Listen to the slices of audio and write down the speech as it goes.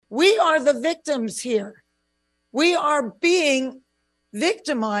We are the victims here. We are being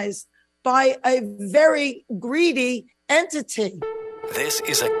victimized by a very greedy entity. This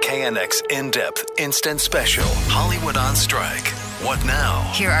is a KNX In Depth Instant Special. Hollywood on Strike. What now?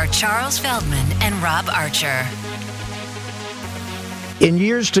 Here are Charles Feldman and Rob Archer. In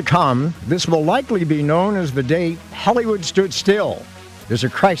years to come, this will likely be known as the day Hollywood stood still. There's a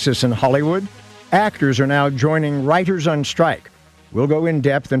crisis in Hollywood. Actors are now joining writers on strike. We'll go in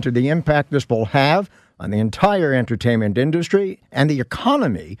depth into the impact this will have on the entire entertainment industry and the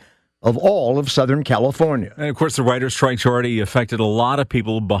economy of all of Southern California. And, of course, the writer's strike's already affected a lot of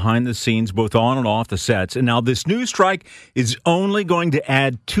people behind the scenes, both on and off the sets. And now this new strike is only going to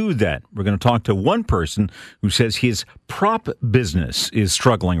add to that. We're going to talk to one person who says his prop business is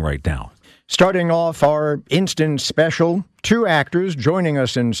struggling right now. Starting off our instant special, two actors joining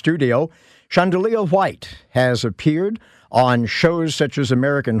us in studio. Chandelier White has appeared on shows such as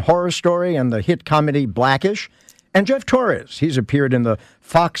American Horror Story and the hit comedy Blackish. And Jeff Torres, he's appeared in the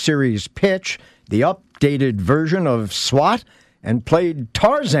Fox series Pitch, the updated version of SWAT, and played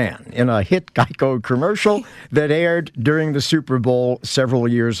Tarzan in a hit Geico commercial that aired during the Super Bowl several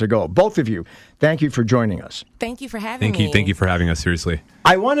years ago. Both of you, thank you for joining us. Thank you for having me. Thank you for having us, seriously.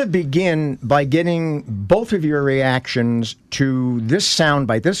 I want to begin by getting both of your reactions to this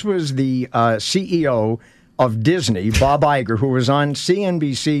soundbite. This was the CEO of Disney, Bob Iger, who was on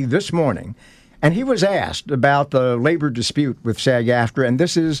CNBC this morning. And he was asked about the labor dispute with SAG-AFTRA, and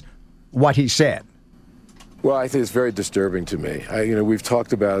this is what he said. Well, I think it's very disturbing to me. We've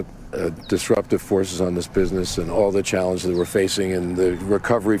talked about disruptive forces on this business and all the challenges that we're facing and the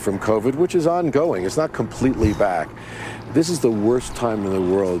recovery from COVID, which is ongoing. It's not completely back. This is the worst time in the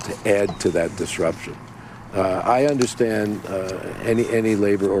world to add to that disruption. I understand any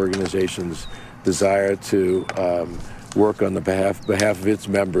labor organization's desire to work on the behalf of its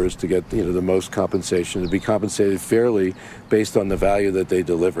members to get the most compensation, to be compensated fairly based on the value that they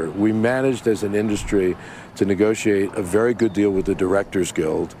deliver. We managed as an industry to negotiate a very good deal with the Directors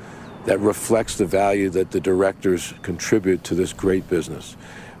Guild that reflects the value that the directors contribute to this great business.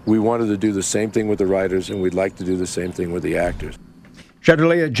 We wanted to do the same thing with the writers, and we'd like to do the same thing with the actors.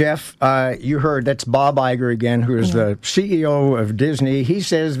 Chandelier, Jeff, you heard that's Bob Iger again, who is the CEO of Disney. He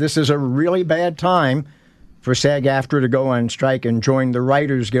says this is a really bad time for SAG-AFTRA to go on strike and join the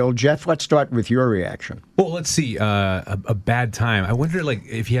Writers Guild. Jeff, let's start with your reaction. Well, let's see. A bad time. I wonder,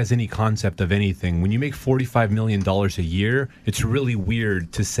 if he has any concept of anything. When you make $45 million a year, it's really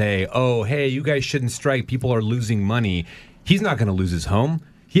weird to say, "Oh, hey, you guys shouldn't strike. People are losing money." He's not going to lose his home.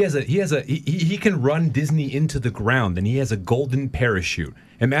 He can run Disney into the ground, and he has a golden parachute.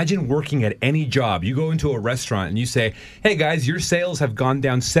 Imagine working at any job. You go into a restaurant and you say, "Hey guys, your sales have gone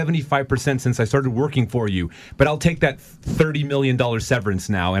down 75% since I started working for you, but I'll take that $30 million severance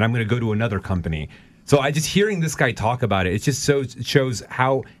now, and I'm going to go to another company." So hearing this guy talk about it, it just shows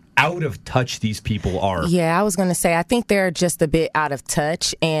how out of touch these people are. Yeah, I was going to say, I think they're just a bit out of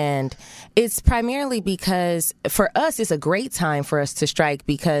touch, and it's primarily because for us, it's a great time for us to strike,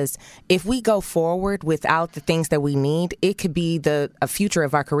 because if we go forward without the things that we need, it could be a future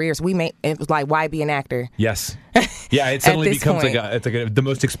of our careers. It's like, why be an actor? Yes. Yeah, it suddenly becomes the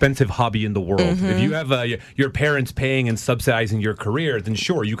most expensive hobby in the world. Mm-hmm. If you have your parents paying and subsidizing your career, then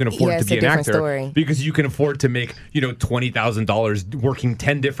sure, you can afford to be an actor story. Because you can afford to make $20,000 working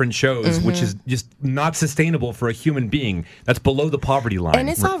 10 different shows, which is just not sustainable for a human being. That's below the poverty line. And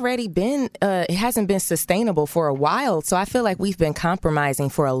it's already been, it hasn't been sustainable for a while. So I feel like we've been compromising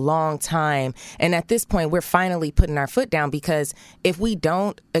for a long time. And at this point, we're finally putting our foot down, because if we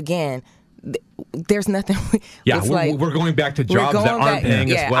don't, again, there's nothing. We're going back to jobs that aren't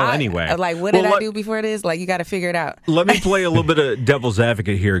paying us well anyway. What did I do before this? You got to figure it out. Let me play a little bit of devil's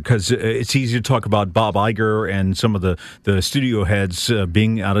advocate here, because it's easy to talk about Bob Iger and some of the studio heads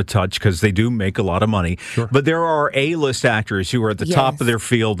being out of touch, because they do make a lot of money. Sure. But there are A-list actors who are at the top of their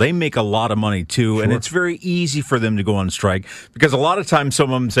field. They make a lot of money too, and it's very easy for them to go on strike, because a lot of times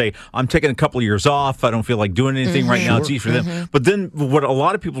some of them say, "I'm taking a couple of years off. I don't feel like doing anything right now." It's easy for them. But then what a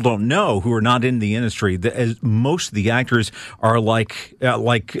lot of people don't know, who are not in the industry, as most of the actors are like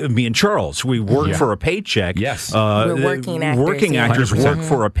me and Charles. We work for a paycheck. Yes. We're working actors. Working actors 100%. work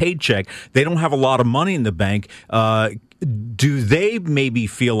for a paycheck. They don't have a lot of money in the bank. do they maybe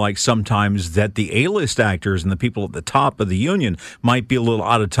feel like sometimes that the A-list actors and the people at the top of the union might be a little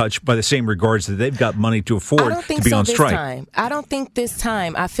out of touch by the same regards that they've got money to afford to be on strike? I don't think this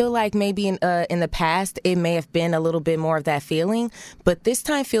time. I feel like maybe in the past it may have been a little bit more of that feeling, but this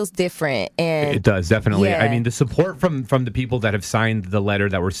time feels different. And it does, definitely. Yeah. I mean, the support from the people that have signed the letter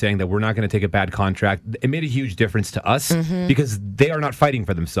that were saying that we're not going to take a bad contract, it made a huge difference to us because they are not fighting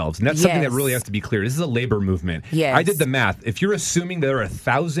for themselves. And that's something that really has to be clear. This is a labor movement. Yes. I did the math. If you're assuming there are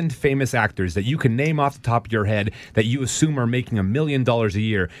 1,000 famous actors that you can name off the top of your head that you assume are making $1 million a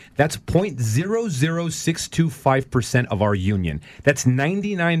year, that's 0.00625% of our union. That's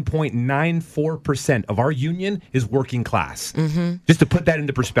 99.94% of our union is working class. Just to put that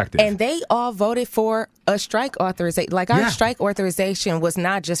into perspective. And they all voted for a strike authorization. Like our strike authorization was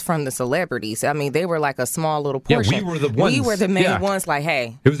not just from the celebrities. I mean, they were like a small little portion. Yeah, we were the ones. We were the main ones. Like,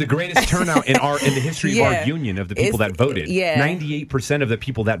 hey, it was the greatest turnout in the history of our union of the people that voted. 98% of the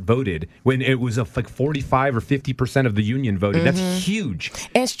people that voted when it was like 45 or 50% of the union voted. That's huge.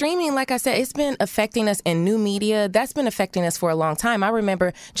 And streaming, like I said, it's been affecting us in new media. That's been affecting us for a long time. I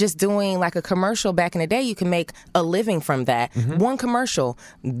remember just doing like a commercial back in the day. You can make a living from that. One commercial.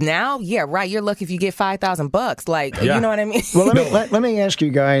 Now, you're lucky if you get $5,000. Like, you know what I mean? Well, let me ask you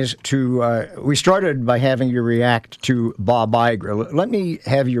guys to. We started by having you react to Bob Iger. Let me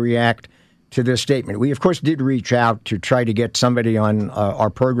have you react to this statement. We, of course, did reach out to try to get somebody on our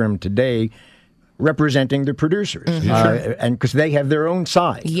program today representing the producers, and because they have their own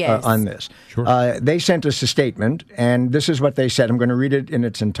side on this. Sure. They sent us a statement, and this is what they said. I'm going to read it in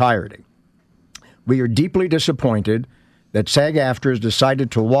its entirety. We are deeply disappointed that SAG-AFTRA has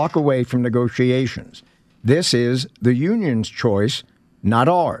decided to walk away from negotiations. This is the union's choice, not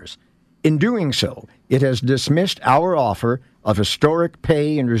ours. In doing so, it has dismissed our offer of historic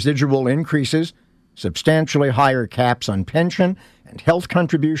pay and residual increases, substantially higher caps on pension and health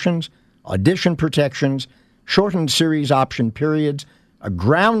contributions, audition protections, shortened series option periods, a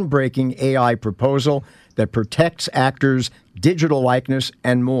groundbreaking AI proposal that protects actors' digital likeness,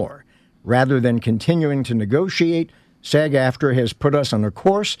 and more. Rather than continuing to negotiate, SAG-AFTRA has put us on a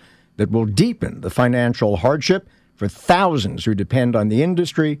course that will deepen the financial hardship for thousands who depend on the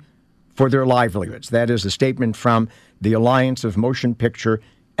industry for their livelihoods. That is a statement from the Alliance of Motion Picture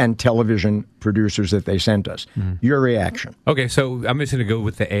and Television Producers that they sent us. Your reaction? Okay, so I'm just going to go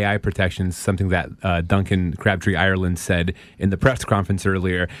with the AI protections, something that Duncan Crabtree Ireland said in the press conference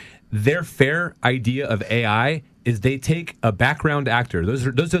earlier. Their fair idea of AI is they take a background actor. Those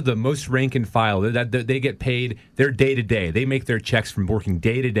are the most rank and file. They get paid their day to day. They make their checks from working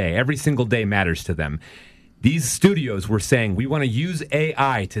day to day. Every single day matters to them. These studios were saying, we want to use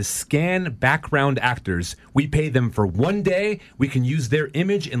AI to scan background actors. We pay them for 1 day. We can use their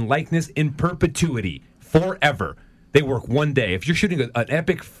image and likeness in perpetuity, forever. They work 1 day. If you're shooting an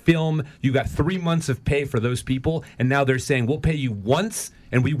epic film, you got 3 months of pay for those people, and now they're saying, we'll pay you once,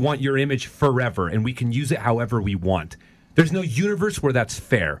 and we want your image forever, and we can use it however we want. There's no universe where that's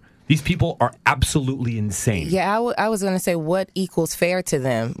fair. These people are absolutely insane. Yeah, I was going to say, what equals fair to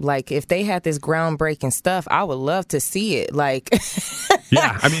them? Like, if they had this groundbreaking stuff, I would love to see it. Like,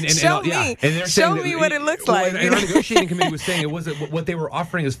 yeah, I mean, show me what it looks like. And our negotiating committee was saying it wasn't what they were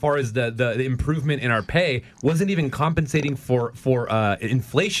offering as far as the improvement in our pay wasn't even compensating for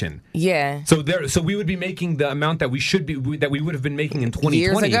inflation. Yeah. So we would be making the amount that we would have been making in 2020.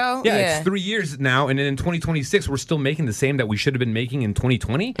 Years ago? Yeah, it's 3 years now, and then in 2026 we're still making the same that we should have been making in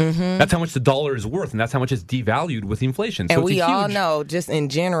 2020. That's how much the dollar is worth, and that's how much it's devalued with inflation. So and we all know, just in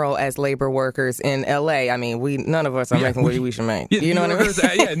general, as labor workers in L.A., I mean, none of us are making what we should make. Yeah, you know what I mean?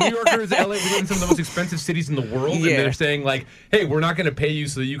 New Yorkers, L.A., we live in some of the most expensive cities in the world, and they're saying, like, hey, we're not going to pay you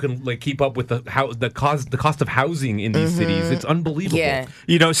so that you can like keep up with the cost of housing in these cities. It's unbelievable. Yeah.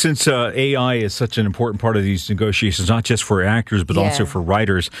 You know, since AI is such an important part of these negotiations, not just for actors, but also for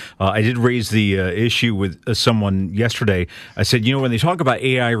writers, I did raise the issue with someone yesterday. I said, you know, when they talk about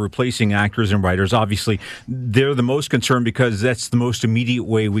AI replacing actors and writers, obviously they're the most concerned because that's the most immediate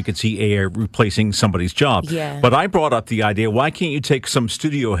way we could see AI replacing somebody's job. Yeah. But I brought up the idea, why can't you take some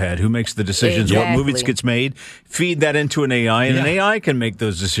studio head who makes the decisions, what movies gets made, feed that into an AI, and an AI can make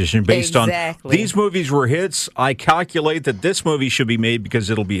those decisions based on these movies were hits. I calculate that this movie should be made because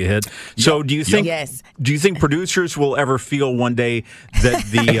it'll be a hit. So do you think producers will ever feel one day that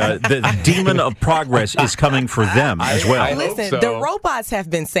the demon of progress is coming for them as well? Listen, the robots have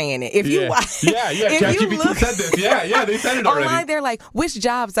been saying it. If you watch, ChatGPT said this. Yeah, they said it already. Online, they're like, which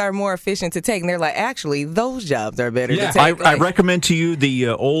jobs are more efficient to take? And they're like, actually, those jobs are better to take. I recommend to you the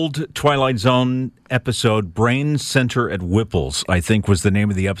old Twilight Zone episode, Brain Center at Whipple's, I think was the name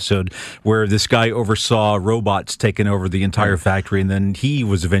of the episode, where this guy oversaw robots taking over the entire factory, and then he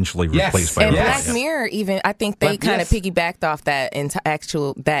was eventually replaced by and robots. Black Mirror, even, I think they kind of piggybacked off that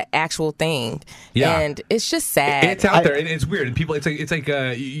actual thing. Yeah. And it's just sad. It's out there, and it's weird. And people, it's like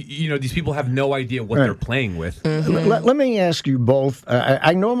these people have no idea what they're playing with. Mm-hmm. Let me ask you both.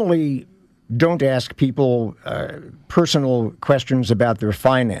 I normally don't ask people personal questions about their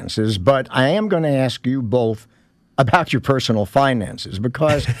finances, but I am going to ask you both about your personal finances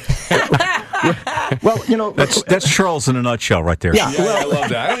because, that's Charles in a nutshell right there. Yeah, I love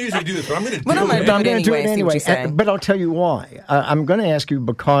that. I don't usually do this, but I'm going to do it. Anyway. But I'll tell you why. I'm going to ask you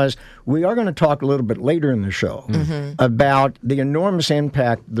because we are going to talk a little bit later in the show about the enormous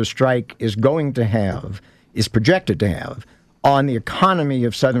impact the strike is projected to have on the economy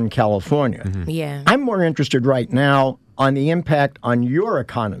of Southern California. Yeah. I'm more interested right now on the impact on your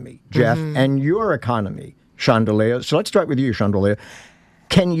economy, Jeff, and your economy, Chandelier. So let's start with you, Chandelier.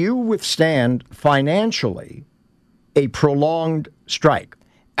 Can you withstand financially a prolonged strike?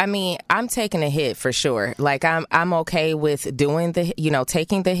 I mean, I'm taking a hit for sure. Like I'm okay with doing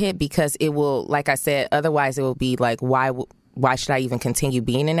taking the hit because it will, like I said, otherwise it will be like, why should I even continue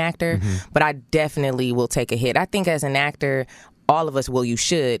being an actor? But I definitely will take a hit. I think as an actor, all of us, you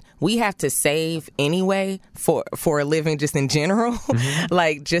should. We have to save anyway for a living just in general,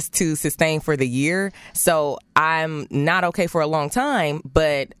 like just to sustain for the year. So I'm not okay for a long time,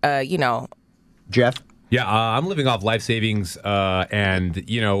 but, Jeff? Yeah, I'm living off life savings, and this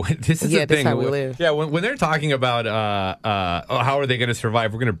is the thing. That's how we live. Yeah, when they're talking about how are they going to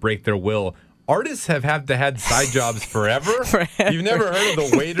survive, we're going to break their will. Artists have had side jobs forever. You've never heard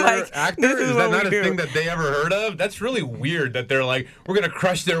of the waiter actor? Is that not a thing that they ever heard of? That's really weird that they're like, we're going to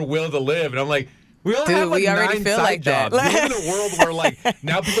crush their will to live. And I'm like, we all have like 9 side jobs. We live in a world where like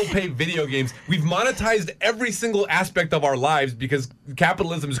now people play video games. We've monetized every single aspect of our lives because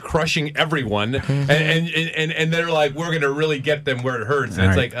capitalism is crushing everyone. And they're like, we're going to really get them where it hurts.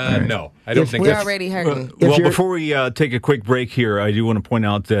 And it's no, I don't think we're already hurting. Well, before we take a quick break here, I do want to point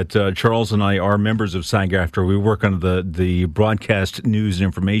out that Charles and I are members of SAG-AFTRA. We work on the broadcast news and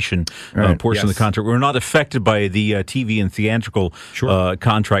information portion of the contract. We're not affected by the TV and theatrical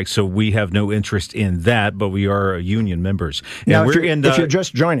contracts, so we have no interest in that, but we are union members. Now, if you're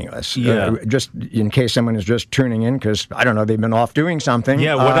just joining us, just in case someone is just tuning in, because, I don't know, they've been off doing something.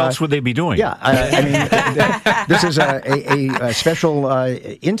 Yeah, what else would they be doing? Yeah, I mean, this is a special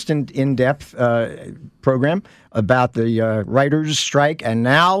instant in-depth program about the writers' strike, and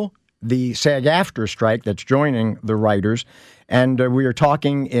now the SAG-AFTRA strike that's joining the writers. And we are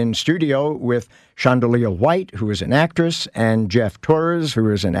talking in studio with Chandelier White, who is an actress, and Jeff Torres, who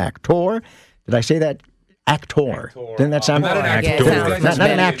is an actor. Did I say that? Actor. Didn't that sound not an actor? Not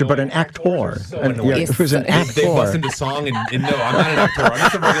an actor, but an actor. Who's an actor? They bust into song and no, I'm not an actor. I'm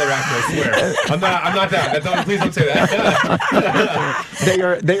just a regular actor. I swear. I'm not that. Please don't say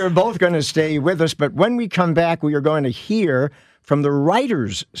that. They are both going to stay with us, but when we come back, we are going to hear from the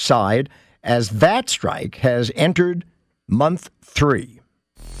writers' side as that strike has entered month 3.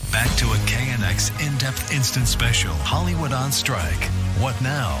 Back to a KNX In Depth Instant Special, Hollywood on Strike. What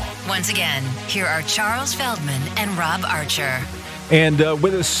now? Once again, here are Charles Feldman and Rob Archer. And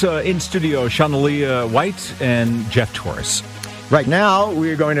with us in studio, Chandelier White and Jeff Torres. Right now,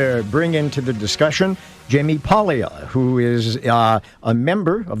 we're going to bring into the discussion Jamie Paglia, who is a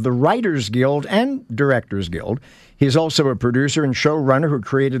member of the Writers Guild and Directors Guild. He's also a producer and showrunner who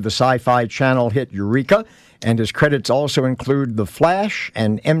created the Sci-Fi Channel hit Eureka, and his credits also include The Flash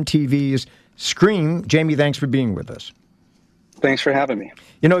and MTV's Scream. Jamie, thanks for being with us. Thanks for having me.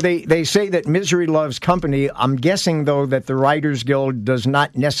 You know, they say that misery loves company. I'm guessing, though, that the Writers Guild does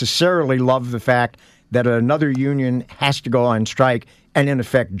not necessarily love the fact that another union has to go on strike and, in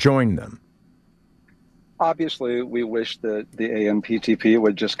effect, join them. Obviously, we wish that the AMPTP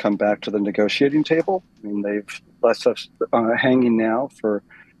would just come back to the negotiating table. I mean, they've left us hanging now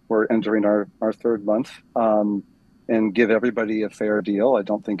we're entering our third month, and give everybody a fair deal. I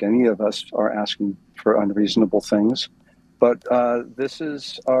don't think any of us are asking for unreasonable things. But this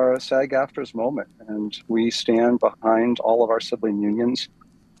is our SAG-AFTRA's moment, and we stand behind all of our sibling unions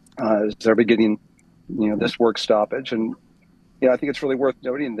as they're beginning, this work stoppage. And I think it's really worth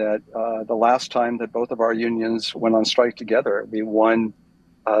noting that the last time that both of our unions went on strike together, we won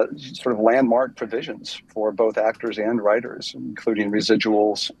sort of landmark provisions for both actors and writers, including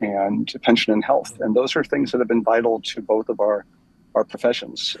residuals and pension and health. And those are things that have been vital to both of our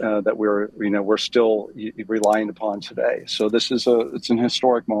professions that we're still relying upon today. So this is it's an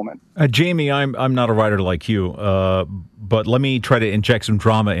historic moment. Jamie, I'm not a writer like you, but let me try to inject some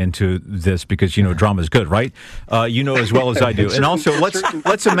drama into this because drama is good, right? As well as I do. And also,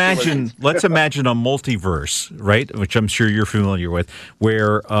 let's imagine a multiverse, right? Which I'm sure you're familiar with,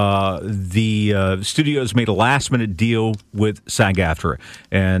 where the studios made a last-minute deal with SAG-AFTRA,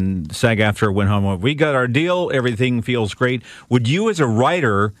 and SAG-AFTRA went home. We got our deal. Everything feels great. Would you, as a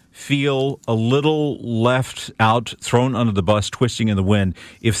writer, feel a little left out, thrown under the bus, twisting in the wind,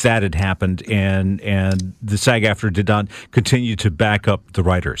 if that had happened and the SAG-AFTRA did not continue to back up the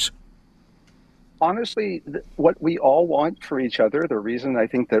writers? Honestly, what we all want for each other, the reason I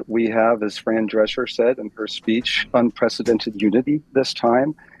think that we have, as Fran Drescher said in her speech, unprecedented unity this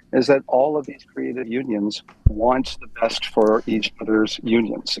time, is that all of these creative unions want the best for each other's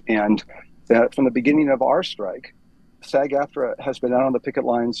unions. And from the beginning of our strike, SAG-AFTRA has been out on the picket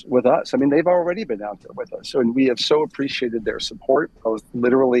lines with us. I mean, they've already been out there with us. And we have so appreciated their support, both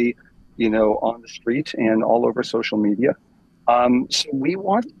literally, on the street and all over social media. So we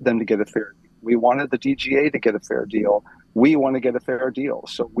want them to get a fair deal. We wanted the DGA to get a fair deal. We want to get a fair deal.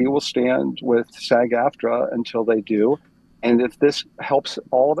 So we will stand with SAG-AFTRA until they do. And if this helps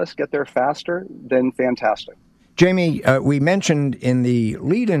all of us get there faster, then fantastic. Jamie, we mentioned in the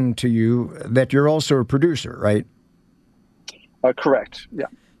lead-in to you that you're also a producer, right? Correct. Yeah.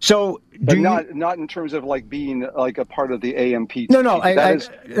 So, not in terms of like being like a part of the AMP. No, I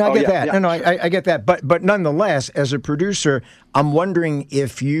get that. Yeah, I get that. But nonetheless, as a producer, I'm wondering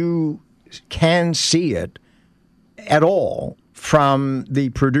if you can see it at all from the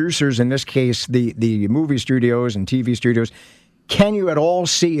producers, in this case, the movie studios and TV studios. Can you at all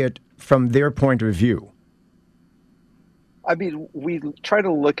see it from their point of view? I mean, we try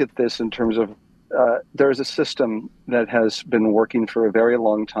to look at this in terms of there's a system that has been working for a very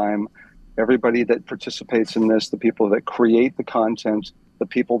long time. Everybody that participates in this, the people that create the content, the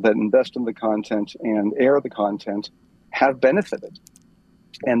people that invest in the content and air the content, have benefited.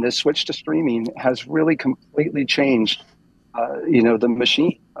 And this switch to streaming has really completely changed, the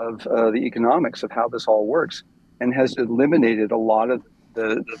machine of the economics of how this all works, and has eliminated a lot of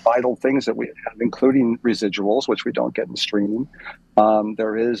the vital things that we have, including residuals, which we don't get in streaming.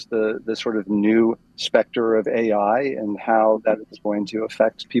 There is the sort of new specter of AI and how that is going to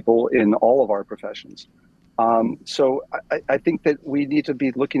affect people in all of our professions. So I think that we need to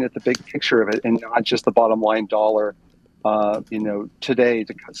be looking at the big picture of it and not just the bottom line dollar, today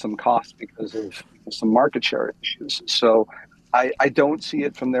to cut some costs because of some market share issues. So I don't see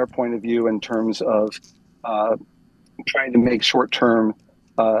it from their point of view in terms of trying to make short-term,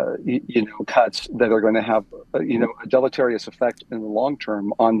 cuts that are going to have, a deleterious effect in the long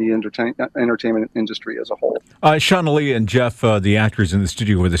term on the entertainment industry as a whole. Sean Lee and Jeff, the actors in the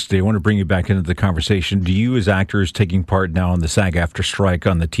studio with us today, I want to bring you back into the conversation. Do you, as actors taking part now in the SAG-AFTRA strike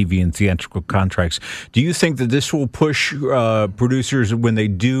on the TV and theatrical contracts, do you think that this will push producers when they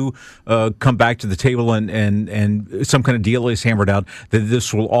do come back to the table and some kind of deal is hammered out, that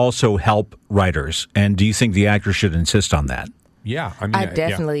this will also help writers? And do you think the actors should insist on that? Yeah, I think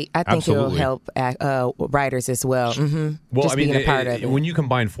absolutely. It'll help writers as well. Mm-hmm. Well, just being a part of it. When you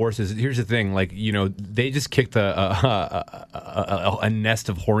combine forces, here's the thing: they just kicked a nest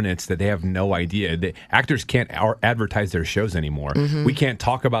of hornets that they have no idea. The actors can't advertise their shows anymore. Mm-hmm. We can't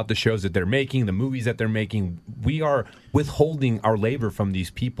talk about the shows that they're making, the movies that they're making. We are withholding our labor from these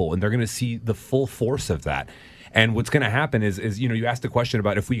people, and they're going to see the full force of that. And what's going to happen is you asked the question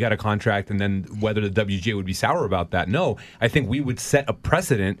about if we got a contract and then whether the WGA would be sour about that. No, I think we would set a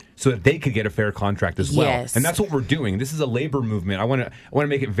precedent so that they could get a fair contract as well. Yes. And that's what we're doing. This is a labor movement. I want to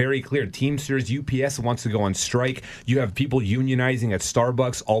make it very clear. Teamsters, UPS wants to go on strike. You have people unionizing at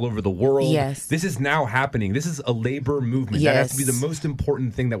Starbucks all over the world. Yes. This is now happening. This is a labor movement. Yes. That has to be the most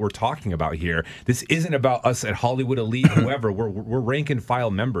important thing that we're talking about here. This isn't about us at Hollywood Elite, whoever. We're rank and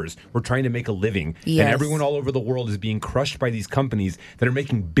file members. We're trying to make a living. Yes. And everyone all over the world is being crushed by these companies that are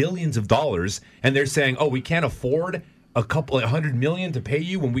making billions of dollars, and they're saying, "Oh, we can't afford $100 million to pay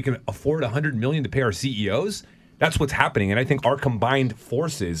you when we can afford $100 million to pay our CEOs." That's what's happening, and I think our combined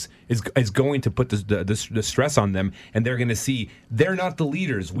forces is going to put the stress on them, and they're going to see they're not the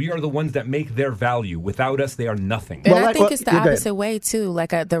leaders. We are the ones that make their value. Without us, they are nothing. And I think it's the opposite way too.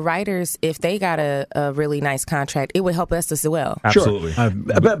 Like the writers, if they got a really nice contract, it would help us as well. Absolutely. Sure.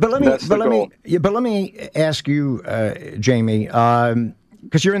 But let me ask you, Jamie,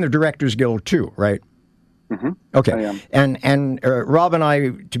 because you're in the Directors Guild too, right? Mm-hmm. Okay. I am. And Rob and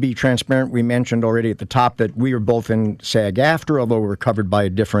I, to be transparent, we mentioned already at the top that we are both in SAG-AFTRA, although we're covered by a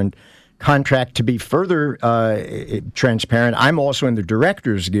different contract. To be further transparent, I'm also in the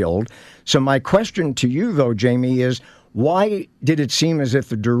Directors Guild. So my question to you, though, Jamie, is why did it seem as if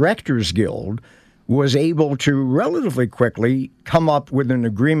the Directors Guild was able to relatively quickly come up with an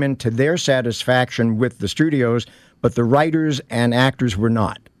agreement to their satisfaction with the studios, but the writers and actors were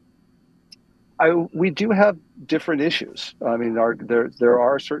not. We do have different issues. I mean, there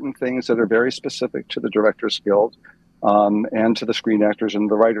are certain things that are very specific to the Directors Guild and to the Screen Actors and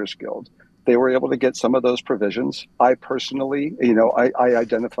the Writers Guild. They were able to get some of those provisions. I personally, I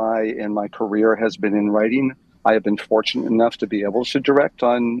identify in my career has been in writing. I have been fortunate enough to be able to direct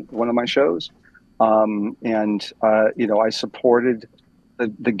on one of my shows. I supported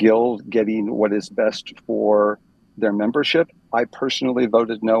the Guild getting what is best for their membership. I personally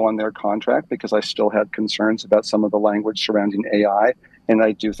voted no on their contract because I still had concerns about some of the language surrounding AI. And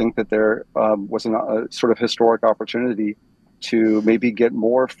I do think that there was a sort of historic opportunity to maybe get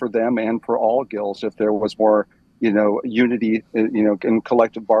more for them and for all guilds if there was more, unity, in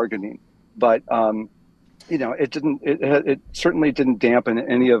collective bargaining. But, it certainly didn't dampen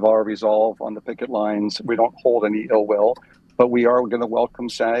any of our resolve on the picket lines. We don't hold any ill will. But we are going to welcome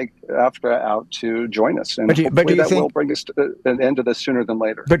SAG-AFTRA out to join us, and hopefully that will bring us to an end to this sooner than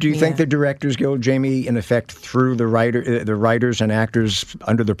later. But do you think the Directors Guild, Jamie, in effect, threw the writers and actors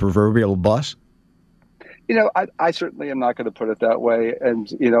under the proverbial bus? I certainly am not going to put it that way,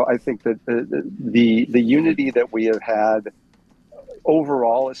 and I think that the unity that we have had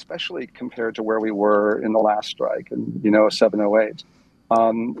overall, especially compared to where we were in the last strike in 708.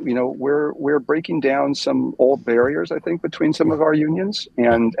 We're breaking down some old barriers, I think, between some of our unions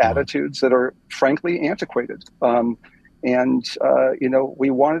and attitudes that are frankly antiquated. We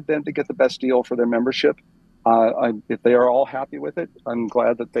wanted them to get the best deal for their membership. If they are all happy with it, I'm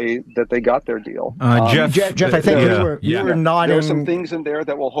glad that they got their deal. Jeff, I think you were nodding. There are some things in there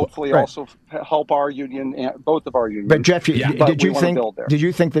that will hopefully also help our union, and both of our unions. But Jeff, did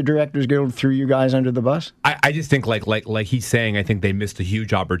you think the Directors Guild threw you guys under the bus? I just think like he's saying, I think they missed a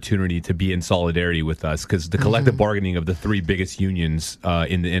huge opportunity to be in solidarity with us, because the collective bargaining of the three biggest unions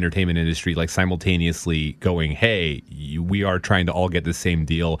in the entertainment industry, like simultaneously going, hey, we are trying to all get the same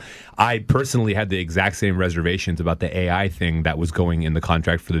deal. I personally had the exact same reservations about the AI thing that was going in the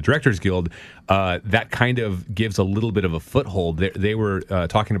contract for the Directors Guild. That kind of gives a little bit of a foothold. They were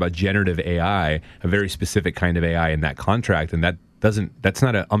talking about generative AI, a very specific kind of AI in that contract, and that's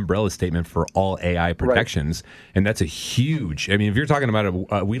not an umbrella statement for all AI protections. Right. And that's a huge, if you're talking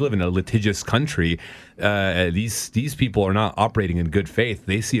about we live in a litigious country, these people are not operating in good faith.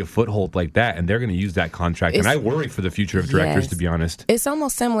 They see a foothold like that, and they're going to use that contract. And I worry for the future of directors, to be honest. It's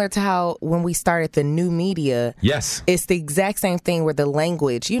almost similar to how when we started the new media. Yes. It's the exact same thing with the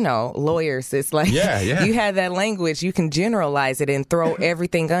language. Lawyers, it's like you have that language, you can generalize it and throw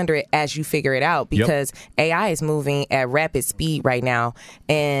everything under it as you figure it out, because AI is moving at rapid speed right now,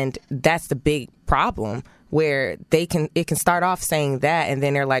 and that's the big problem, where it can start off saying that, and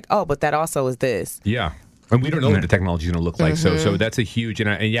then they're like, oh, but that also is this. Yeah. And we don't know what the technology is going to look like. So that's a huge,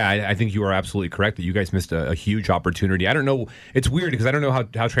 I think you are absolutely correct that you guys missed a huge opportunity. I don't know. It's weird because I don't know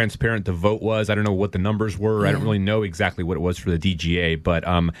how transparent the vote was. I don't know what the numbers were. I don't really know exactly what it was for the DGA, but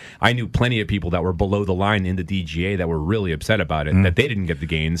I knew plenty of people that were below the line in the DGA that were really upset about it, that they didn't get the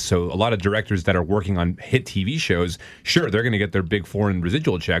gains. So a lot of directors that are working on hit TV shows, sure, they're going to get their big foreign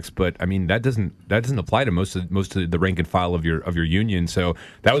residual checks, but that doesn't apply to most of the rank and file of your union. So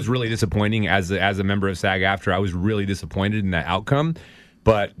that was really disappointing as a member of SAG-AFTRA. I was really disappointed in that outcome,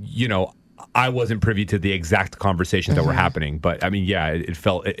 but I wasn't privy to the exact conversations that were happening. But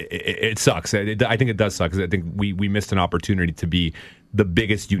it sucks. I think it does suck, because I think we missed an opportunity to be the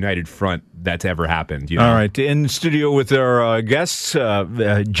biggest united front that's ever happened. All right, in studio with our guests,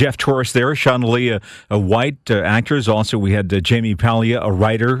 Jeff Torres there, Chandelier White, actors. Also, we had Jamie Paglia, a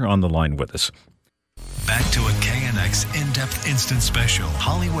writer, on the line with us. Back to a KNX In Depth Instant Special,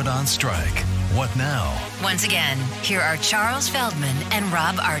 Hollywood on Strike. What now? Once again, here are Charles Feldman and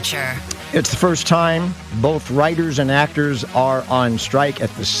Rob Archer. It's the first time both writers and actors are on strike at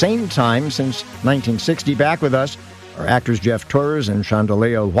the same time since 1960. Back with us are actors Jeff Torres and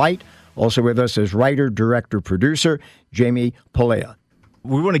Chandelier White. Also with us is writer, director, producer Jamie Paglia.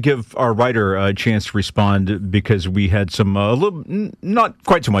 We want to give our writer a chance to respond, because we had some, not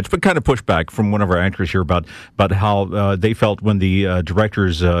quite so much, but kind of pushback from one of our actors here about how they felt when the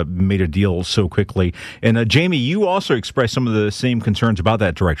directors made a deal so quickly. And Jamie, you also expressed some of the same concerns about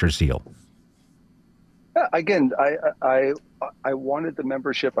that director's deal. Again, I wanted the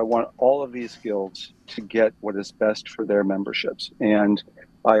membership. I want all of these guilds to get what is best for their memberships. And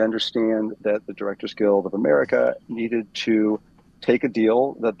I understand that the Directors Guild of America needed to take a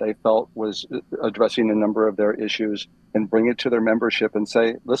deal that they felt was addressing a number of their issues and bring it to their membership and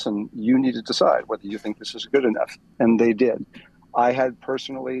say, listen, you need to decide whether you think this is good enough. And they did. I had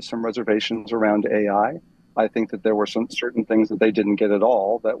personally some reservations around AI. I think that there were some certain things that they didn't get at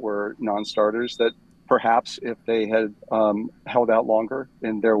all that were non-starters that perhaps if they had held out longer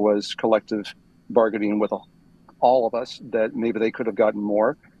and there was collective bargaining with all of us, that maybe they could have gotten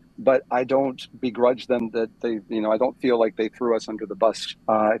more. But I don't begrudge them that they, I don't feel like they threw us under the bus.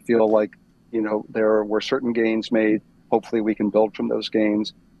 I feel like, there were certain gains made. Hopefully we can build from those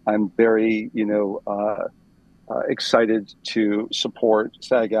gains. I'm very, excited to support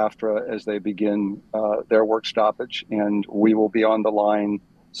SAG-AFTRA as they begin their work stoppage, and we will be on the line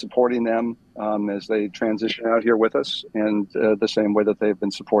supporting them as they transition out here with us, and the same way that they've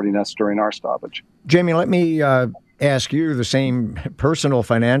been supporting us during our stoppage. Jamie, let me ask you the same personal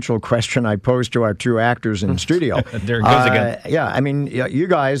financial question I posed to our two actors in studio. There it goes again. Yeah, I mean, you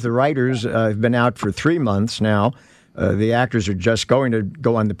guys, the writers, have been out for 3 months now. The actors are just going to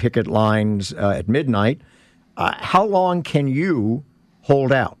go on the picket lines at midnight. How long can you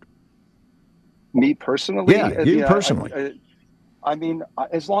hold out? Me personally? Yeah, you personally. I mean,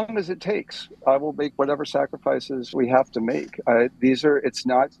 as long as it takes, I will make whatever sacrifices we have to make. It's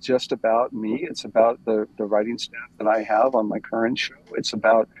not just about me. It's about the writing staff that I have on my current show. It's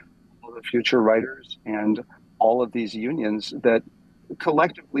about all the future writers and all of these unions that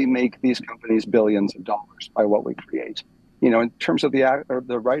collectively make these companies billions of dollars by what we create. In terms of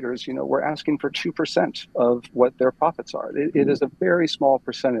the writers, we're asking for 2% of what their profits are. It is a very small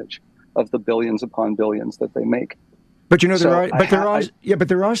percentage of the billions upon billions that they make. But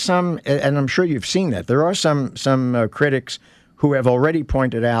there are some, and I'm sure you've seen that. There are some critics who have already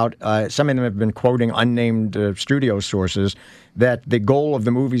pointed out. Some of them have been quoting unnamed studio sources that the goal of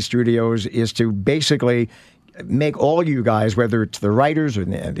the movie studios is to basically make all you guys, whether it's the writers or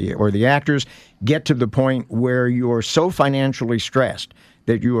the actors, get to the point where you are so financially stressed,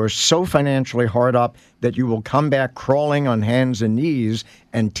 that you are so financially hard up, that you will come back crawling on hands and knees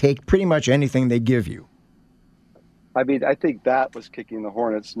and take pretty much anything they give you. I mean, I think that was kicking the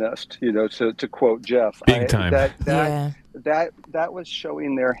hornet's nest, to quote Jeff. Big time. That was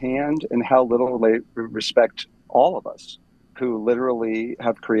showing their hand and how little they respect all of us who literally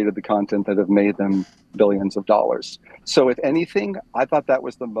have created the content that have made them billions of dollars. So if anything, I thought that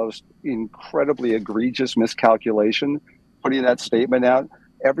was the most incredibly egregious miscalculation, putting that statement out.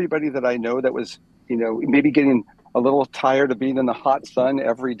 Everybody that I know that was, maybe getting a little tired of being in the hot sun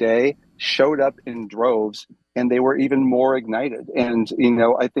every day showed up in droves, and they were even more ignited. And,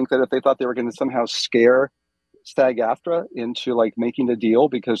 I think that if they thought they were going to somehow scare SAG-AFTRA into making a deal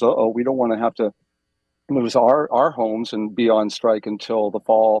because, we don't want to have to lose our homes and be on strike until the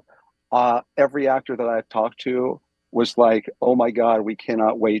fall. Every actor that I've talked to was like, oh my God, we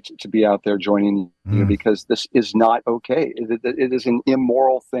cannot wait to be out there joining you because this is not okay. It is an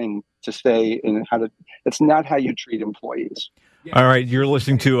immoral thing to say, and it's not how you treat employees. All right, you're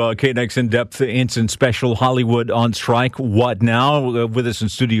listening to KNX In Depth Instant Special, Hollywood on Strike. What now? With us in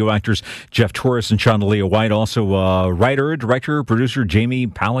studio, actors Jeff Torres and Chandelier White. Also, writer, director, producer Jamie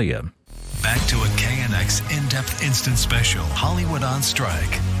Palia. Back to a KNX In Depth Instant Special, Hollywood on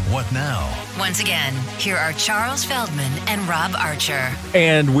Strike. What now? Once again, here are Charles Feldman and Rob Archer.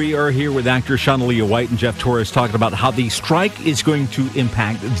 And we are here with actors Chandelier White and Jeff Torres talking about how the strike is going to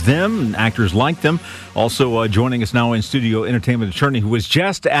impact them and actors like them. Also joining us now in studio, entertainment attorney who was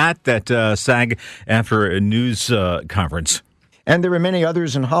just at that SAG-AFTRA news conference. And there are many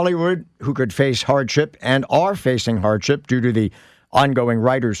others in Hollywood who could face hardship and are facing hardship due to the ongoing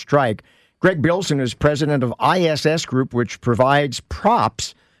writers' strike. Greg Bilson is president of ISS Group, which provides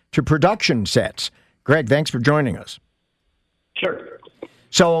props to production sets. Greg, thanks for joining us. Sure.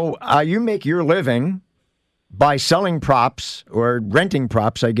 So you make your living by selling props or renting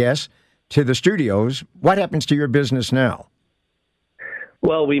props, I guess, to the studios. What happens to your business now?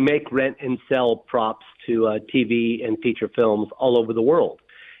 Well, we make, rent, and sell props to TV and feature films all over the world.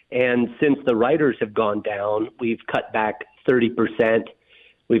 And since the writers have gone down, we've cut back 30%.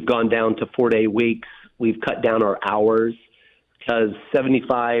 We've gone down to 4-day weeks. We've cut down our hours because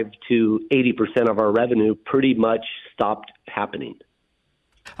 75 to 80% of our revenue pretty much stopped happening.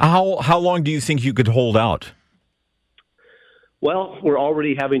 How long do you think you could hold out? Well, we're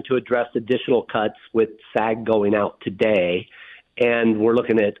already having to address additional cuts with SAG going out today, and we're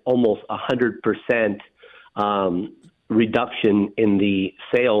looking at almost 100% reduction in the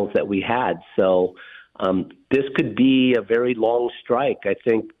sales that we had. So this could be a very long strike. I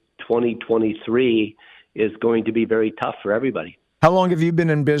think 2023 is going to be very tough for everybody. How long have you been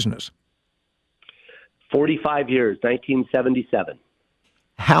in business? 45 years, 1977.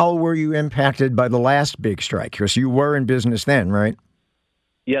 How were you impacted by the last big strike? Because you were in business then, right?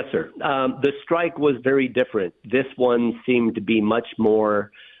 Yes, sir. The strike was very different. This one seemed to be much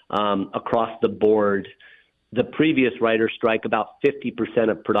more across the board. The previous writer's strike, about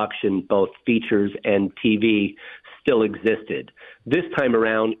 50% of production, both features and TV, still existed. This time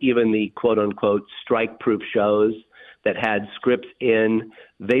around, even the quote-unquote strike-proof shows that had scripts in,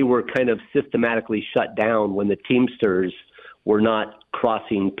 they were kind of systematically shut down when the Teamsters were not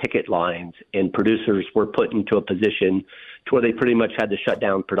crossing picket lines, and producers were put into a position to where they pretty much had to shut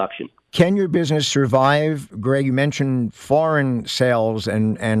down production. Can your business survive? Greg, you mentioned foreign sales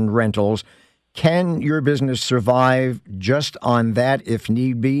and rentals. Can your business survive just on that if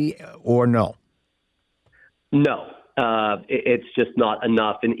need be, or no? No, it's just not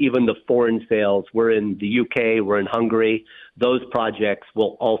enough. And even the foreign sales, we're in the UK, we're in Hungary, those projects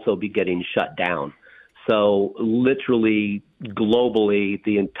will also be getting shut down. So literally, globally,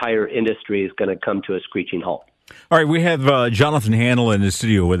 the entire industry is going to come to a screeching halt. All right, we have Jonathan Handel in the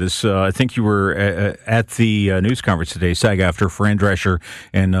studio with us. I think you were at the news conference today, SAG-AFTRA, Fran Drescher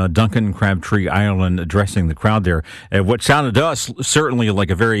and Duncan Crabtree Ireland addressing the crowd there. What sounded to us certainly like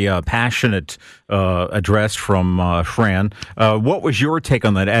a very passionate address from Fran. What was your take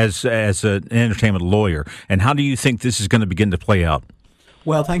on that as an entertainment lawyer, and how do you think this is going to begin to play out?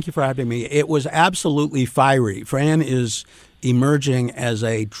 Well, thank you for having me. It was absolutely fiery. Fran is emerging as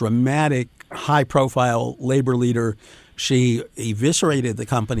a dramatic, high-profile labor leader. She eviscerated the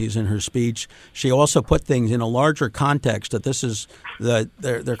companies in her speech. She also put things in a larger context, that this is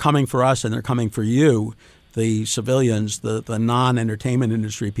they're coming for us and they're coming for you, the civilians, the non-entertainment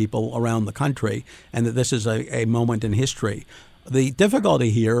industry people around the country, and that this is a moment in history. The difficulty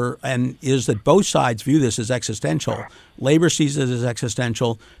here is that both sides view this as existential. Labor sees it as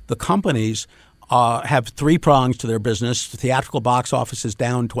existential. The companies have three prongs to their business. The theatrical box office is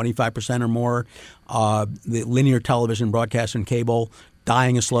down 25% or more. The linear television, broadcast, and cable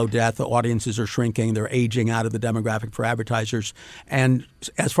dying a slow death. The audiences are shrinking. They're aging out of the demographic for advertisers. And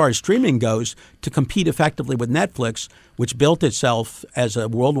as far as streaming goes, to compete effectively with Netflix, which built itself as a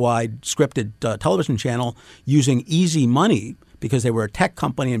worldwide scripted television channel using easy money, because they were a tech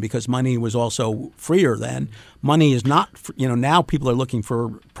company and because money was also freer then. Money is not, now people are looking for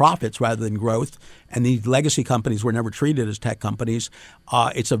profits rather than growth, and these legacy companies were never treated as tech companies.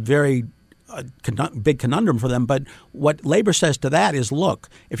 It's a very big conundrum for them. But what labor says to that is, look,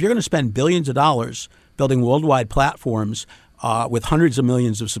 if you're going to spend billions of dollars building worldwide platforms with hundreds of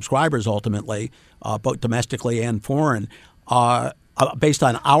millions of subscribers ultimately, both domestically and foreign, based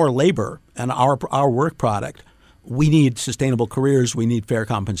on our labor and our work product, we need sustainable careers, we need fair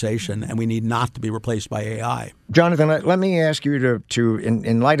compensation, and we need not to be replaced by AI. Jonathan, let me ask you to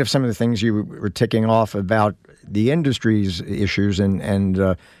in light of some of the things you were ticking off about the industry's issues and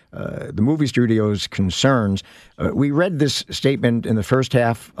the movie studio's concerns, we read this statement in the first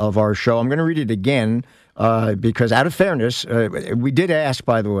half of our show. I'm going to read it again because out of fairness, we did ask,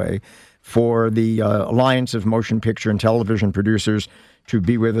 by the way, for the Alliance of Motion Picture and Television Producers to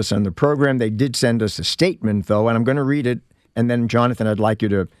be with us on the program. They did send us a statement, though, and I'm going to read it, and then, Jonathan, I'd like you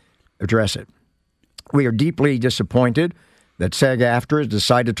to address it. We are deeply disappointed that SAG-AFTRA has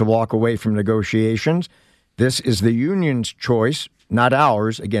decided to walk away from negotiations. This is the union's choice, not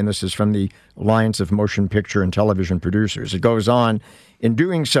ours. Again, this is from the Alliance of Motion Picture and Television Producers. It goes on. In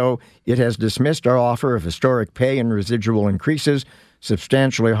doing so, it has dismissed our offer of historic pay and residual increases,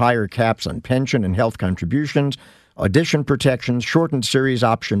 substantially higher caps on pension and health contributions, audition protections, shortened series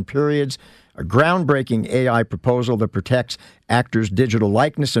option periods, a groundbreaking AI proposal that protects actors' digital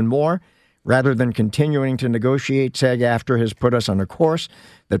likeness, and more. Rather than continuing to negotiate, SAG-AFTRA has put us on a course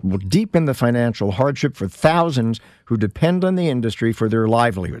that will deepen the financial hardship for thousands who depend on the industry for their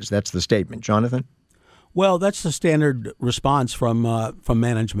livelihoods. That's the statement. Jonathan? Well, that's the standard response from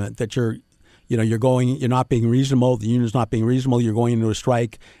management, that you're not being reasonable. The union's not being reasonable. You're going into a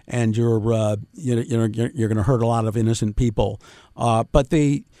strike, and you're going to hurt a lot of innocent people. But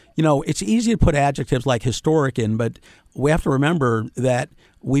it's easy to put adjectives like historic in, but we have to remember that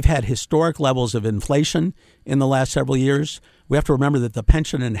we've had historic levels of inflation in the last several years. We have to remember that the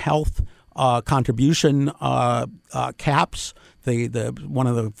pension and health contribution caps, one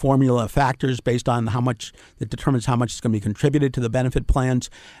of the formula factors based on how much that determines how much is going to be contributed to the benefit plans,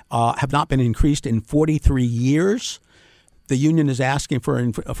 have not been increased in 43 years. The union is asking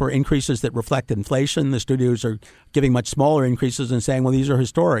for increases that reflect inflation. The studios are giving much smaller increases and saying, well, these are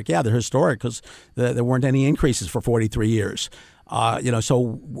historic. Yeah, they're historic because there weren't any increases for 43 years. So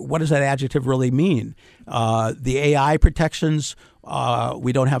what does that adjective really mean? The AI protections,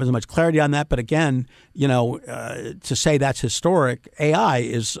 we don't have as much clarity on that. But again, to say that's historic, AI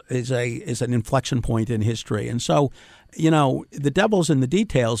is an inflection point in history. And so the devil's in the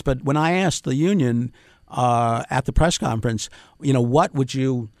details. But when I asked the union at the press conference, what would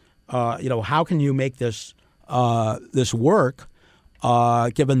you, how can you make this work?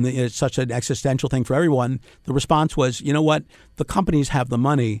 Given it's such an existential thing for everyone, the response was, you know what, the companies have the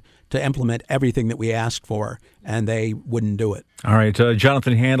money to implement everything that we ask for, and they wouldn't do it. All right.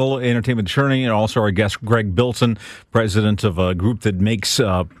 Jonathan Handel, entertainment attorney, and also our guest, Greg Bilson, president of a group that makes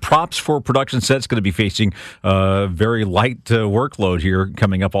props for production sets, going to be facing a very light workload here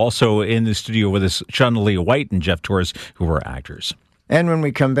coming up. Also in the studio with us, Shandalia White and Jeff Torres, who are actors. And when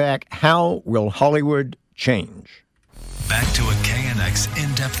we come back, how will Hollywood change? Back to a KNX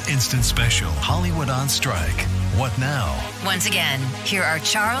In Depth Instant Special, Hollywood on Strike. What now? Once again, here are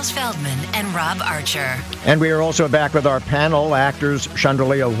Charles Feldman and Rob Archer. And we are also back with our panel, actors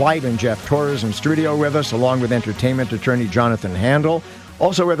Shandalia White and Jeff Torres in studio with us, along with entertainment attorney Jonathan Handel.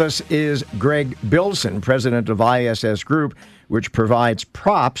 Also with us is Greg Bilson, president of ISS Group, which provides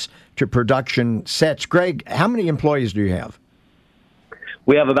props to production sets. Greg, how many employees do you have?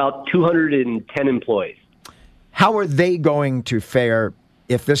 We have about 210 employees. How are they going to fare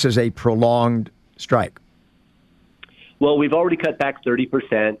if this is a prolonged strike? Well, we've already cut back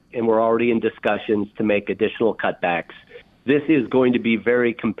 30%, and we're already in discussions to make additional cutbacks. This is going to be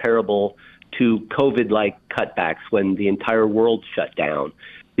very comparable to COVID-like cutbacks when the entire world shut down.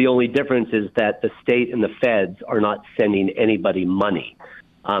 The only difference is that the state and the feds are not sending anybody money.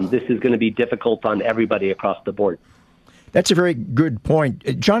 This is going to be difficult on everybody across the board. That's a very good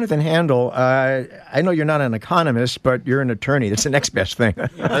point. Jonathan Handel, I know you're not an economist, but you're an attorney. That's the next best thing.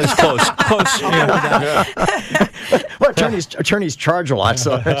 That's close. Close. Yeah. Well, attorneys charge a lot,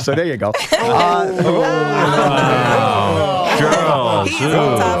 so there you go. Charles,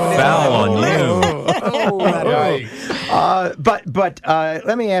 foul on you. But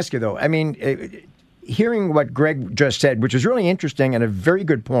let me ask you, though. I mean, hearing what Greg just said, which is really interesting and a very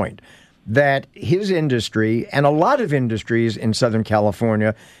good point, that his industry and a lot of industries in Southern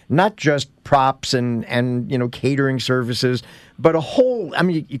California, not just props and catering services, but a whole, I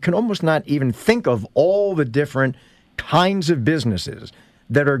mean, you can almost not even think of all the different kinds of businesses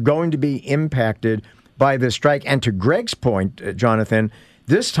that are going to be impacted by this strike. And to Greg's point, Jonathan,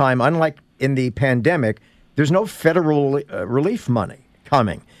 this time, unlike in the pandemic, there's no federal relief money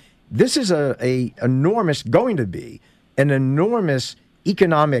coming. This is going to be an enormous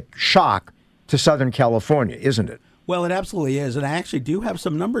economic shock to Southern California, isn't it? Well, it absolutely is. And I actually do have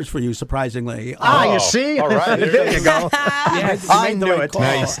some numbers for you, surprisingly. You see? All right. There you go. Yes, I knew it.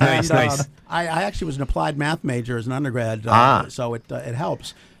 Nice. I actually was an applied math major as an undergrad, so it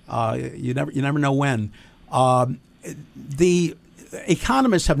helps. You never know when. The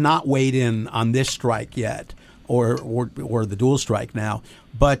economists have not weighed in on this strike yet, or the dual strike now.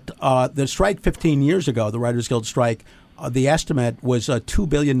 But the strike 15 years ago, the Writers Guild strike, the estimate was a $2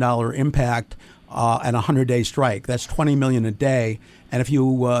 billion impact and a 100-day strike. That's $20 million a day. And if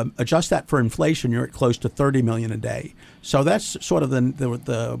you adjust that for inflation, you're at close to $30 million a day. So that's sort of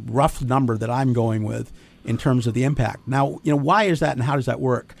the rough number that I'm going with in terms of the impact. Now, why is that and how does that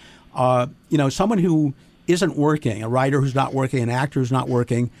work? Someone who isn't working, a writer who's not working, an actor who's not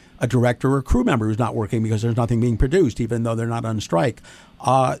working, a director or a crew member who's not working because there's nothing being produced, even though they're not on strike,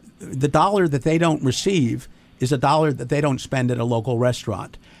 the dollar that they don't receive is a dollar that they don't spend at a local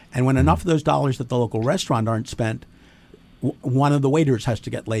restaurant. And when enough of those dollars at the local restaurant aren't spent, one of the waiters has to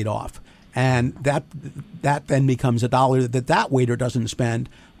get laid off. And that then becomes a dollar that waiter doesn't spend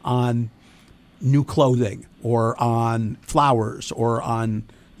on new clothing or on flowers or on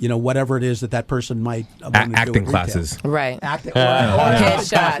whatever it is that person might want to do. Acting classes. Right. Acting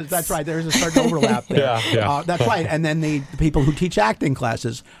Headshots. That's right. There's a certain overlap there. Yeah. That's right. And then the people who teach acting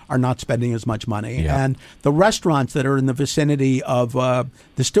classes are not spending as much money. Yeah. And the restaurants that are in the vicinity of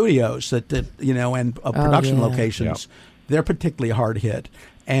the studios and production locations, they're particularly hard hit.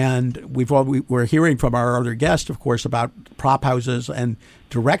 And we're hearing from our other guest, of course, about prop houses and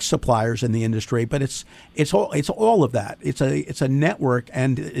direct suppliers in the industry. But it's all of that. It's a network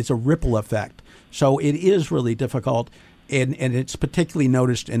and it's a ripple effect. So it is really difficult, and it's particularly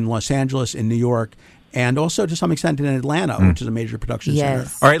noticed in Los Angeles, in New York, and also to some extent in Atlanta, which is a major production center.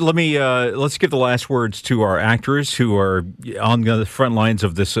 All right, let's give the last words to our actors who are on the front lines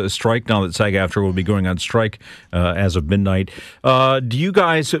of this strike now that SAG-AFTRA will be going on strike as of midnight. Do you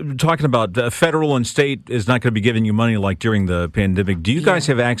guys, talking about federal and state is not going to be giving you money like during the pandemic, do you guys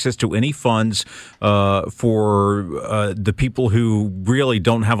have access to any funds for the people who really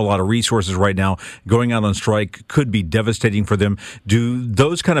don't have a lot of resources right now? Going out on strike could be devastating for them. Do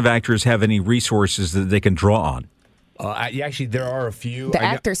those kind of actors have any resources that they can draw on? Actually, there are a few. The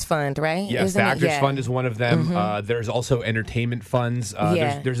Actors Fund, right? Yes, Isn't the it? Actors Fund is one of them. There's also entertainment funds.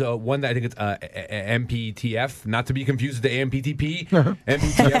 There's a one that I think it's MPTF, not to be confused with the AMPTP.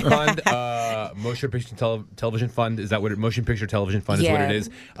 MPTF Fund, Motion Picture Television Fund. Is that what Motion Picture Television Fund is what it is?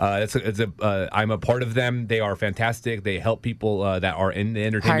 I'm a part of them. They are fantastic. They help people that are in the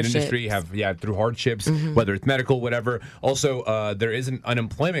entertainment industry through hardships, whether it's medical, whatever. Also, there is an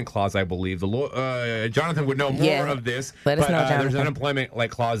unemployment clause, I believe. Jonathan would know more of this. Let us know, Jonathan. There's an unemployment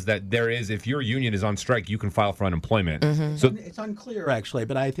clause that there is. If your union is on strike, you can file for unemployment. So it's unclear actually,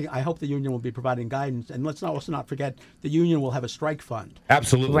 but I hope the union will be providing guidance. And let's also not forget the union will have a strike fund.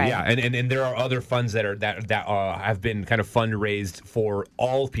 Absolutely, yeah. And there are other funds that have been kind of fundraised for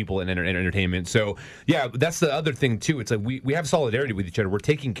all people in entertainment. So yeah, that's the other thing too. It's like we have solidarity with each other. We're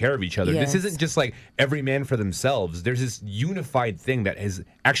taking care of each other. Yes. This isn't just like every man for themselves. There's this unified thing that is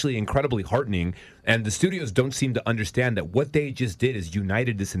actually incredibly heartening. And the studios don't seem to understand that what they just did is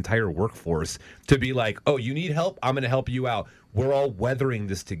united this entire workforce to be like, oh, you need help? I'm going to help you out. We're all weathering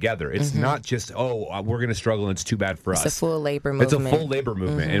this together. It's not just, we're going to struggle and it's too bad for us. It's a full labor movement. It's a full labor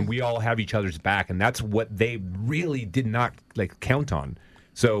movement, and we all have each other's back. And that's what they really did not count on.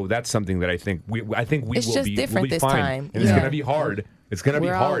 So that's something that I think we will different be this fine. time. And it's going to be hard. It's going to be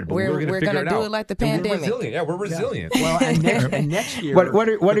hard, but we're going to figure it out. Do it like the pandemic. We're resilient. Yeah, we're resilient. Well, and next year,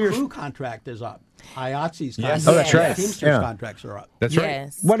 the crew contract is up. IATSE's contract. Oh, that's right. Teamsters contracts are up. That's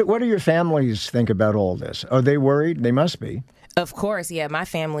right. What do your families think about all this? Are they worried? They must be. Of course, yeah. My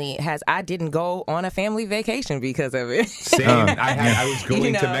family I didn't go on a family vacation because of it. Same. I was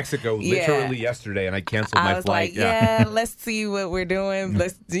going to Mexico literally yesterday, and I canceled my flight. Let's see what we're doing.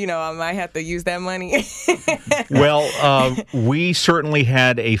 I might have to use that money. Well, we certainly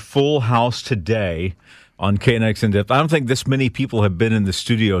had a full house today on KNX In Depth. I don't think this many people have been in the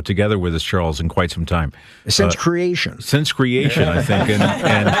studio together with us, Charles, in quite some time. Since creation. Since creation, I think. And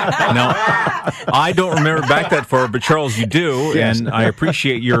now, I don't remember back that far, but Charles, you do, and I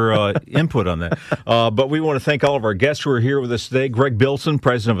appreciate your input on that. But we want to thank all of our guests who are here with us today. Greg Bilson,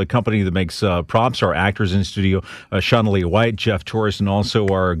 president of a company that makes props, our actors in studio, Shaunalia White, Jeff Torres, and also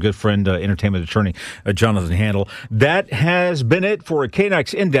our good friend, entertainment attorney, Jonathan Handel. That has been it for a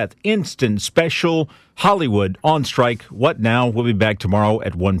KNX In Depth Instant Special. Hollywood on strike. What now? We'll be back tomorrow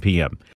at 1 p.m.